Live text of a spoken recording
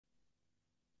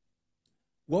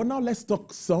Well, now let's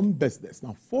talk some business.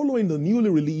 Now, following the newly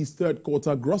released third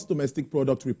quarter gross domestic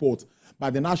product report by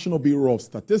the National Bureau of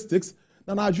Statistics,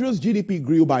 Nigeria's GDP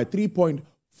grew by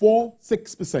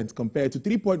 3.46% compared to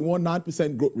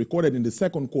 3.19% growth recorded in the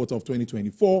second quarter of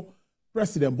 2024.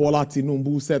 President Bola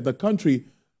Tinubu said the country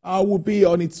will be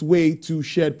on its way to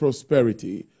shared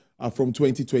prosperity from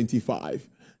 2025.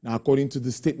 Now, according to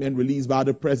the statement released by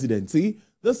the presidency,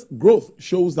 this growth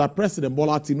shows that President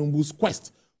Bola Tinubu's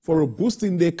quest for a boost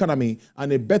in the economy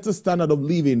and a better standard of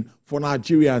living for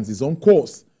Nigerians is on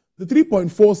course. The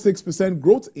 3.46%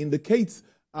 growth indicates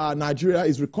Nigeria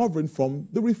is recovering from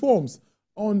the reforms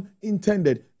on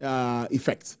intended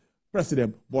effects.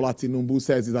 President Bola Tinubu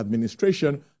says his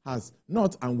administration has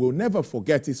not and will never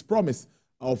forget his promise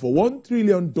of a $1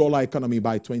 trillion economy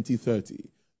by 2030.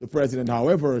 The president,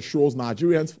 however, assures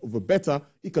Nigerians of a better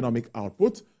economic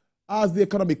output as the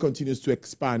economy continues to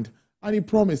expand, and he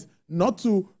promised not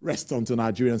to rest until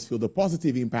Nigerians feel the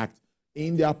positive impact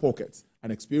in their pockets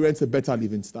and experience a better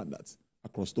living standards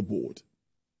across the board.